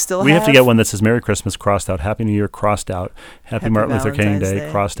resolution. We have to get one that says Merry Christmas crossed out, Happy New Year crossed out, Happy Martin Luther King Day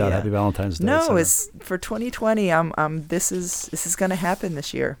crossed out, Happy Valentine's Day. No, it's for 2020. This is going to happen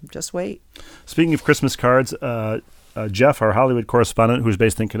this year. Just wait. Speaking of Christmas cards, Jeff, our Hollywood correspondent, who's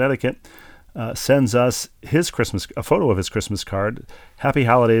based in Connecticut, sends us a photo of his Christmas card. Happy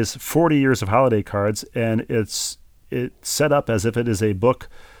Holidays, 40 years of holiday cards, and it's set up as if it is a book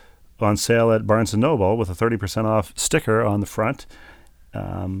on sale at Barnes & Noble with a 30% off sticker on the front.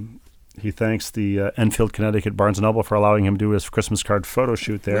 He thanks the Enfield, Connecticut Barnes & Noble for allowing him to do his Christmas card photo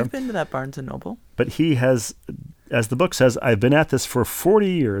shoot there. We've been to that Barnes & Noble. But he has, as the book says, I've been at this for 40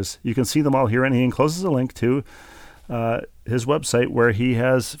 years. You can see them all here, and he encloses a link to his website, where he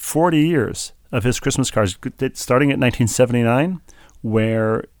has 40 years of his Christmas cards, starting at 1979,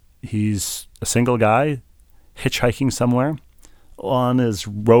 where he's a single guy hitchhiking somewhere on his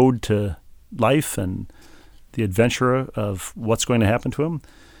road to life and the adventure of what's going to happen to him.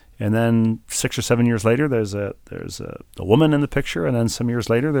 And then 6 or 7 years later, there's a woman in the picture, and then some years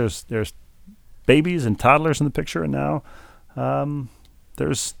later, there's babies and toddlers in the picture, and now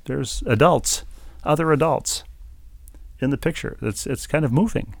there's adults, other adults in the picture. It's kind of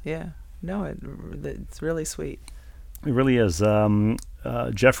moving. Yeah. No, it's really sweet. It really is.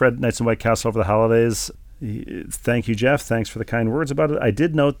 Jeff read Nights in White Castle over the holidays. Thank you, Jeff. Thanks for the kind words about it. I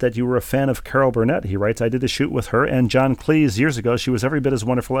did note that you were a fan of Carol Burnett. He writes, I did a shoot with her and John Cleese years ago. She was every bit as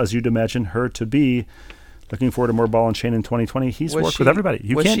wonderful as you'd imagine her to be. Looking forward to more Ball and Chain in 2020. He's worked with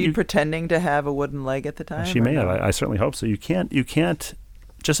everybody. Was she pretending to have a wooden leg at the time? She may have. I certainly hope so. You can't,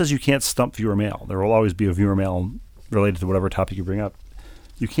 just as you can't stump viewer mail, there will always be a viewer mail related to whatever topic you bring up.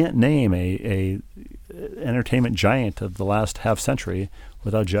 You can't name a entertainment giant of the last half century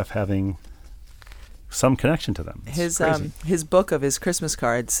without Jeff having some connection to them. His book of his Christmas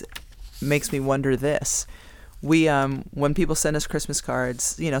cards makes me wonder this. We when people send us Christmas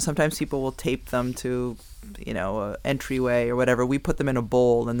cards, sometimes people will tape them to an entryway or whatever. We put them in a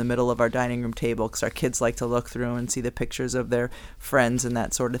bowl in the middle of our dining room table because our kids like to look through and see the pictures of their friends and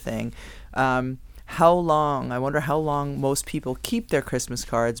that sort of thing. I wonder how long most people keep their Christmas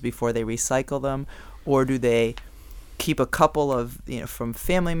cards before they recycle them, or do they keep a couple of, from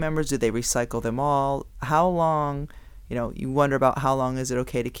family members? Do they recycle them all? How long, you wonder about how long is it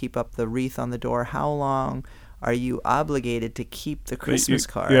okay to keep up the wreath on the door? How long are you obligated to keep the Christmas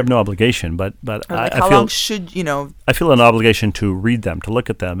card? You have no obligation, but how long should, I feel an obligation to read them, to look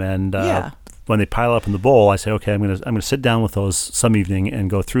at them, and when they pile up in the bowl, I say, okay, I'm gonna sit down with those some evening and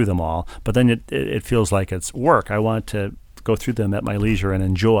go through them all. But then it feels like it's work. I want to go through them at my leisure and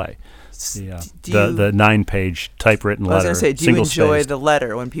enjoy the 9-page typewritten letter. I was going to say, do you enjoy the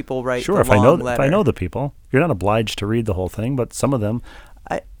letter when people write the long letter? If I know the people. You're not obliged to read the whole thing, but some of them.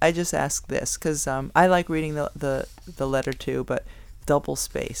 I just ask this because I like reading the letter too, but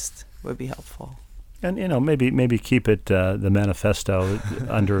double-spaced would be helpful. And, maybe keep it, the manifesto,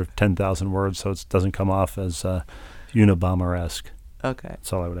 under 10,000 words so it doesn't come off as Unabomber-esque. Okay.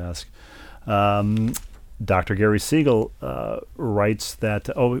 That's all I would ask. Dr. Gary Siegel writes that,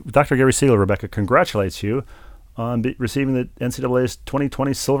 Dr. Gary Siegel, Rebecca, congratulates you on receiving the NCAA's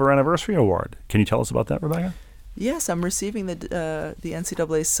 2020 Silver Anniversary Award. Can you tell us about that, Rebecca? Yes, I'm receiving the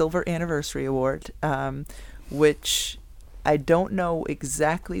NCAA Silver Anniversary Award, which I don't know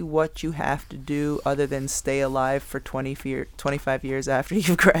exactly what you have to do other than stay alive for 25 years after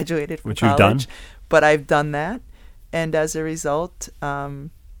you've graduated from college. Which you've done. But I've done that, and as a result,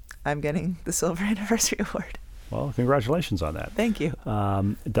 I'm getting the Silver Anniversary Award. Well, congratulations on that. Thank you.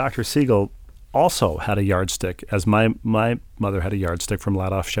 Dr. Siegel also had a yardstick, as my mother had a yardstick from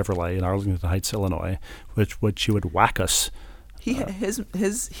Ladoff Chevrolet in Arlington Heights, Illinois, which she would whack us. He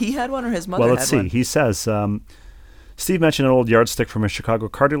had one, or his mother had one? Well, let's see. He says, Steve mentioned an old yardstick from a Chicago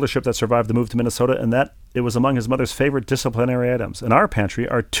car dealership that survived the move to Minnesota, and that it was among his mother's favorite disciplinary items. In our pantry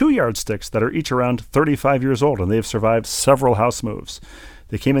are 2 yardsticks that are each around 35 years old, and they have survived several house moves.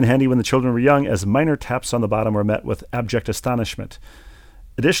 They came in handy when the children were young, as minor taps on the bottom were met with abject astonishment.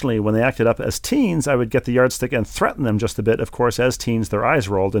 Additionally, when they acted up as teens, I would get the yardstick and threaten them just a bit. Of course, as teens, their eyes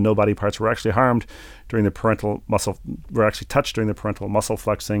rolled and no body parts were actually touched during the parental muscle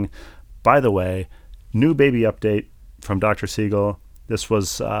flexing. By the way, new baby update from Dr. Siegel. This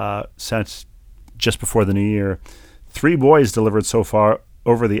was sent just before the new year. 3 boys delivered so far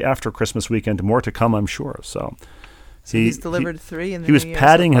over the after Christmas weekend. More to come, I'm sure. So he's delivered 3 in the He was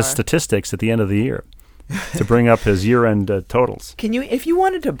padding his statistics at the end of the year to bring up his year-end totals. Can you, if you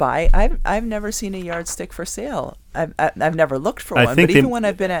wanted to buy, I've never seen a yardstick for sale. I've never looked for one, but even when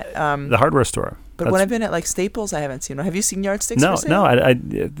I've been at the hardware store. But when I've been at like Staples, I haven't seen one. Have you seen yardsticks for sale? No,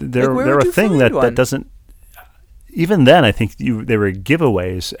 they're a thing that doesn't. Even then, I think they were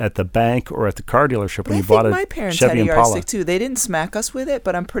giveaways at the bank or at the car dealership when you bought a Chevy Impala. My parents had a yardstick too. They didn't smack us with it,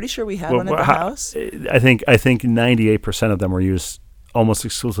 but I'm pretty sure we had one at the house. I think 98% of them were used almost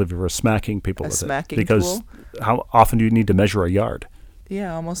exclusively for smacking people with it. Because how often do you need to measure a yard?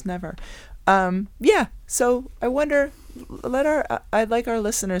 Yeah, almost never. So I wonder. I'd like our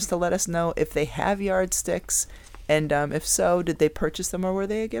listeners to let us know if they have yardsticks, and if so, did they purchase them or were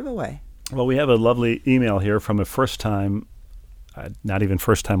they a giveaway? Well, we have a lovely email here from a first-time, not even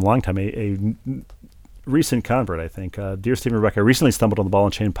first-time, long-time, a recent convert, I think. Dear Steve and Rebecca, I recently stumbled on the Ball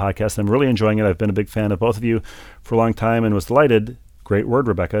and Chain podcast, and I'm really enjoying it. I've been a big fan of both of you for a long time and was delighted, of Great word,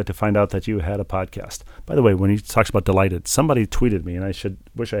 Rebecca, to find out that you had a podcast. By the way, when he talks about delighted, somebody tweeted me, and I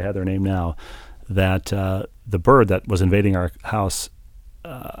wish I had their name now, that the bird that was invading our house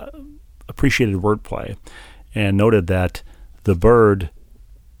appreciated wordplay and noted that the bird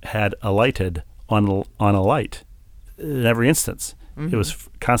had alighted on a light in every instance. It was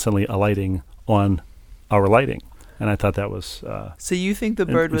constantly alighting on our lighting. And I thought that was So you think the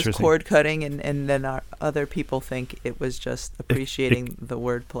bird was cord cutting, and then other people think it was just appreciating the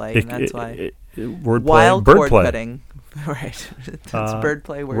wordplay, and that's why wordplay, wild bird cord play. Cutting, right? That's bird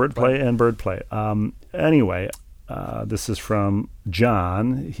play, wordplay, and bird play. Anyway, this is from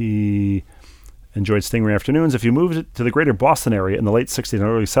John. He enjoyed Stingray Afternoons. If you moved to the greater Boston area in the late 60s and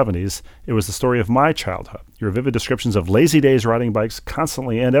early 70s, it was the story of my childhood. Your vivid descriptions of lazy days riding bikes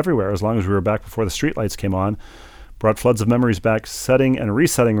constantly and everywhere, as long as we were back before the streetlights came on, brought floods of memories back, setting and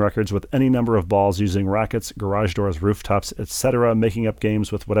resetting records with any number of balls, using rackets, garage doors, rooftops, etc., making up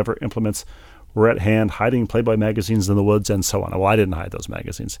games with whatever implements were at hand, hiding Playboy magazines in the woods, and so on. Well, I didn't hide those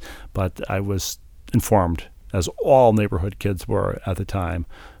magazines, but I was informed, as all neighborhood kids were at the time,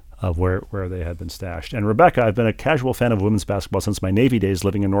 of where they had been stashed. And Rebecca, I've been a casual fan of women's basketball since my Navy days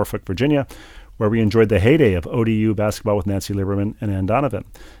living in Norfolk, Virginia, where we enjoyed the heyday of ODU basketball with Nancy Lieberman and Ann Donovan.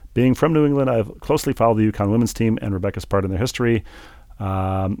 Being from New England, I've closely followed the UConn women's team and Rebecca's part in their history.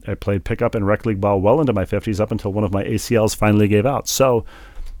 I played pickup and rec league ball well into my 50s, up until one of my ACLs finally gave out. So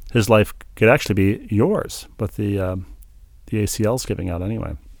his life could actually be yours, but the ACL's giving out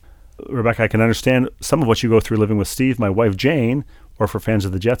anyway. Rebecca, I can understand some of what you go through living with Steve. My wife, Jane, or for fans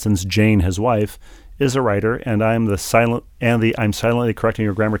of the Jetsons, Jane, his wife, is a writer, and I'm silently correcting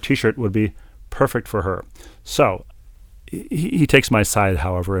your grammar T-shirt would be perfect for her. So he takes my side,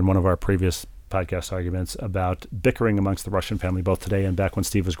 however, in one of our previous podcast arguments about bickering amongst the Russian family, both today and back when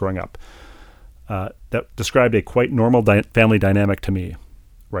Steve was growing up. That described a quite normal family dynamic to me,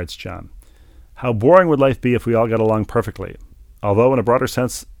 writes John. How boring would life be if we all got along perfectly? Although in a broader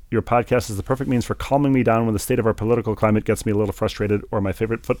sense, your podcast is the perfect means for calming me down when the state of our political climate gets me a little frustrated, or my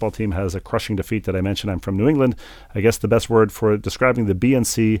favorite football team has a crushing defeat that I mentioned. I'm from New England. I guess the best word for describing the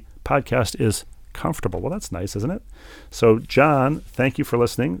BNC podcast is comfortable. Well, that's nice, isn't it? So, John, thank you for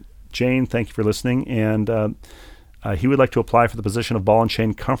listening. Jane, thank you for listening. And he would like to apply for the position of ball and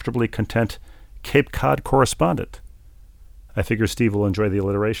chain comfortably content Cape Cod correspondent. I figure Steve will enjoy the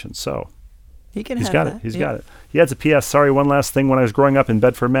alliteration. So He's got it. He's got it. He adds a P.S. Sorry, one last thing. When I was growing up in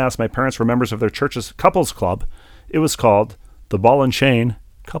Bedford, Mass., my parents were members of their church's couples club. It was called the Ball and Chain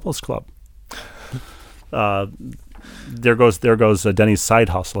Couples Club. There goes Denny's side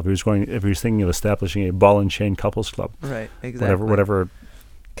hustle if he was thinking of establishing a Ball and Chain Couples Club. Right, exactly. Whatever.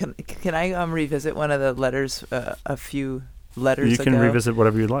 Can I revisit one of the letters? A few letters ago? You can revisit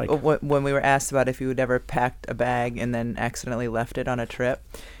whatever you'd like. When we were asked about if you had ever packed a bag and then accidentally left it on a trip.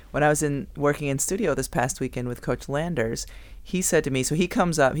 When I was working in studio this past weekend with Coach Landers, he said to me, so he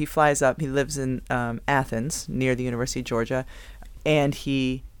comes up, he flies up, he lives in Athens near the University of Georgia, and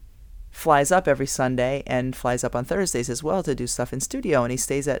he flies up every Sunday and flies up on Thursdays as well to do stuff in studio, and he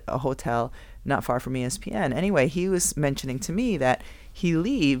stays at a hotel not far from ESPN. Anyway, he was mentioning to me that he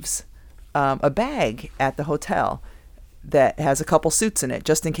leaves a bag at the hotel that has a couple suits in it,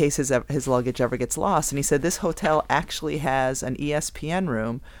 just in case his luggage ever gets lost. And he said this hotel actually has an ESPN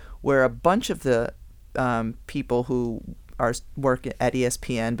room where a bunch of the people who work at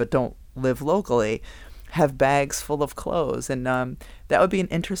ESPN but don't live locally have bags full of clothes. And that would be an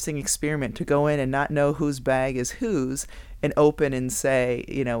interesting experiment, to go in and not know whose bag is whose, and open and say,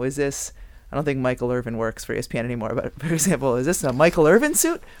 is this... I don't think Michael Irvin works for ESPN anymore, but for example, is this a Michael Irvin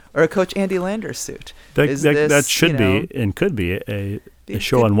suit or a Coach Andy Landers suit? That should be and could be a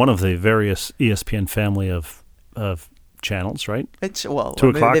show on one of the various ESPN family of channels, right? 2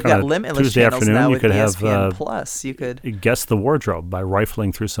 o'clock they've got limitless Tuesday channels afternoon. Now you with could ESPN have Plus. You could guess the wardrobe by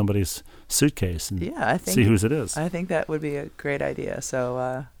rifling through somebody's suitcase and see whose it is. I think that would be a great idea.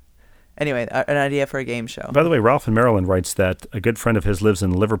 So. Anyway, an idea for a game show. By the way, Ralph in Maryland writes that a good friend of his lives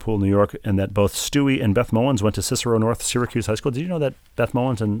in Liverpool, New York, and that both Stewie and Beth Mowins went to Cicero North Syracuse High School. Did you know that Beth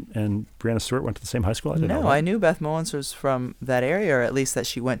Mowins and Brianna Stewart went to the same high school? I knew Beth Mowins was from that area, or at least that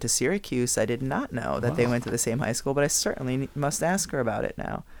she went to Syracuse. I did not know that they went to the same high school, but I certainly must ask her about it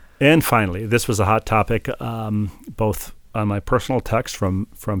now. And finally, this was a hot topic, both on my personal text from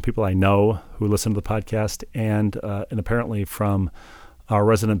people I know who listen to the podcast, and apparently from our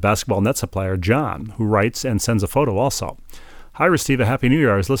resident basketball net supplier, John, who writes and sends a photo also. Hi, Steve. A Happy New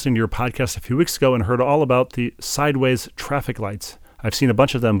Year. I was listening to your podcast a few weeks ago and heard all about the sideways traffic lights. I've seen a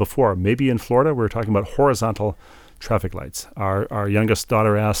bunch of them before. Maybe in Florida, we were talking about horizontal traffic lights. Our youngest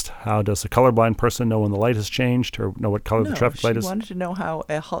daughter asked, how does a colorblind person know when the light has changed or know what color the traffic light is? She wanted to know how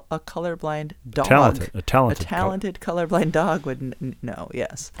a colorblind dog, a talented colorblind dog would know,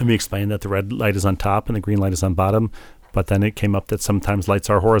 yes. Let me explain that the red light is on top and the green light is on bottom, but then it came up that sometimes lights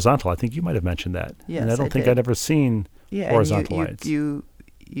are horizontal. I think you might have mentioned that. Yes, and I don't think I'd ever seen horizontal lights. You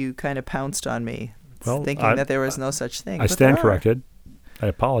kind of pounced on me, thinking that there was no such thing. I stand corrected. I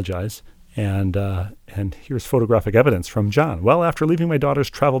apologize. And here's photographic evidence from John. Well, after leaving my daughter's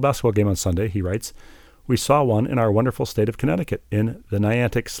travel basketball game on Sunday, he writes, we saw one in our wonderful state of Connecticut in the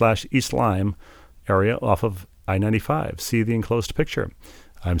Niantic/East Lyme area off of I-95. See the enclosed picture.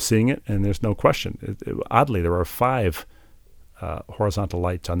 I'm seeing it, and there's no question. Oddly, there are 5 horizontal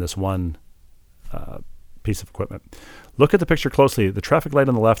lights on this one piece of equipment. Look at the picture closely. The traffic light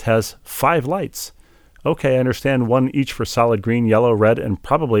on the left has 5 lights. Okay, I understand, one each for solid green, yellow, red, and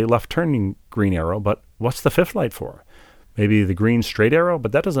probably left-turning green arrow, but what's the 5th light for? Maybe the green straight arrow,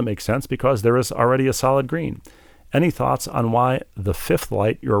 but that doesn't make sense because there is already a solid green. Any thoughts on why the 5th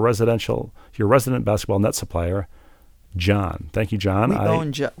light, your resident basketball net supplier, John? Thank you, John.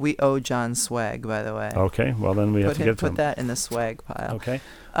 We owe John swag, by the way. Okay, well then we have to get to him. Put that in the swag pile. Okay.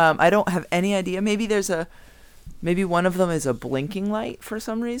 I don't have any idea. Maybe one of them is a blinking light for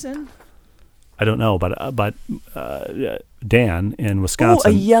some reason. I don't know, but Dan in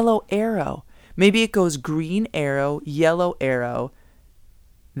Wisconsin. Oh, a yellow arrow. Maybe it goes green arrow, yellow arrow,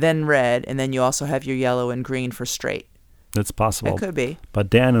 then red, and then you also have your yellow and green for straight. It's possible. It could be.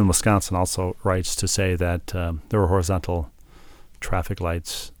 But Dan in Wisconsin also writes to say that there were horizontal traffic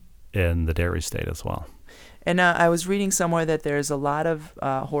lights in the dairy state as well. And I was reading somewhere that there's a lot of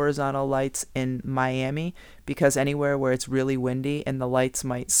horizontal lights in Miami because anywhere where it's really windy and the lights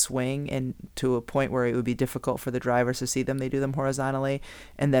might swing and to a point where it would be difficult for the drivers to see them, they do them horizontally.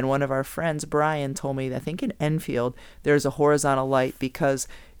 And then one of our friends, Brian, told me that I think in Enfield there's a horizontal light because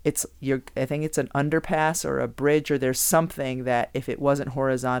I think it's an underpass or a bridge or there's something that if it wasn't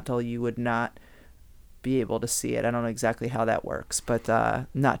horizontal you would not be able to see it. I don't know exactly how that works, but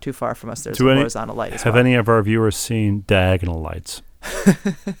not too far from us there's a horizontal light as well. Have any of our viewers seen diagonal lights?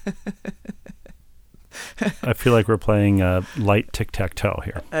 I feel like we're playing light tic-tac-toe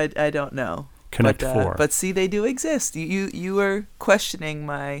here. I don't know. Connect 4. But see, they do exist. You were questioning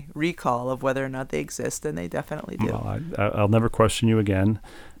my recall of whether or not they exist, and they definitely do. Well, I'll never question you again.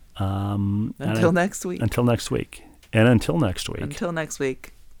 Until next week. Until next week. And until next week. Until next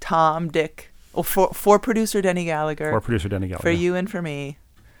week. Tom, Dick. Oh, for producer Denny Gallagher. For producer Denny Gallagher. For you and for me.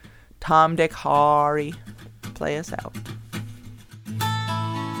 Tom, Dick, Harry. Play us out.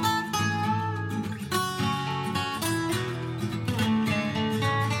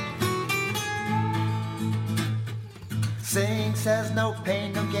 Saying says no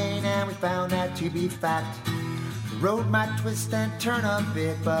pain, no gain, and we found that to be fact. The road might twist and turn a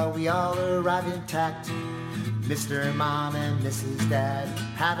bit, but we all arrive intact. Mr. Mom and Mrs. Dad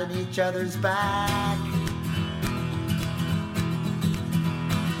having each other's back.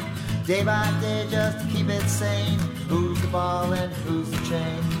 Day by day just to keep it sane. Who's the ball and who's the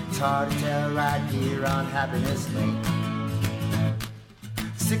chain? It's hard to tell right here on Happiness Lane.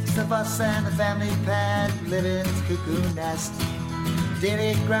 6 of us and the family pet live in this cuckoo nest.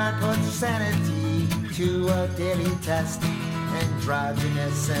 Daily grind puts sanity to a daily test.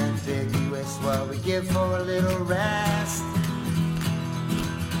 Androgynous, ambiguous, what we give for a little rest.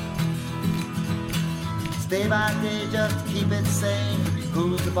 Day by day just to keep it sane.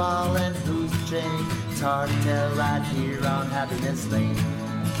 Who's the ball and who's the chain? It's hard to tell right here on Happiness Lane.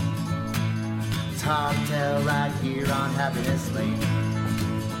 It's hard to tell right here on Happiness Lane.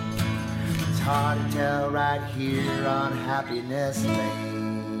 It's hard to tell right here on Happiness Lane.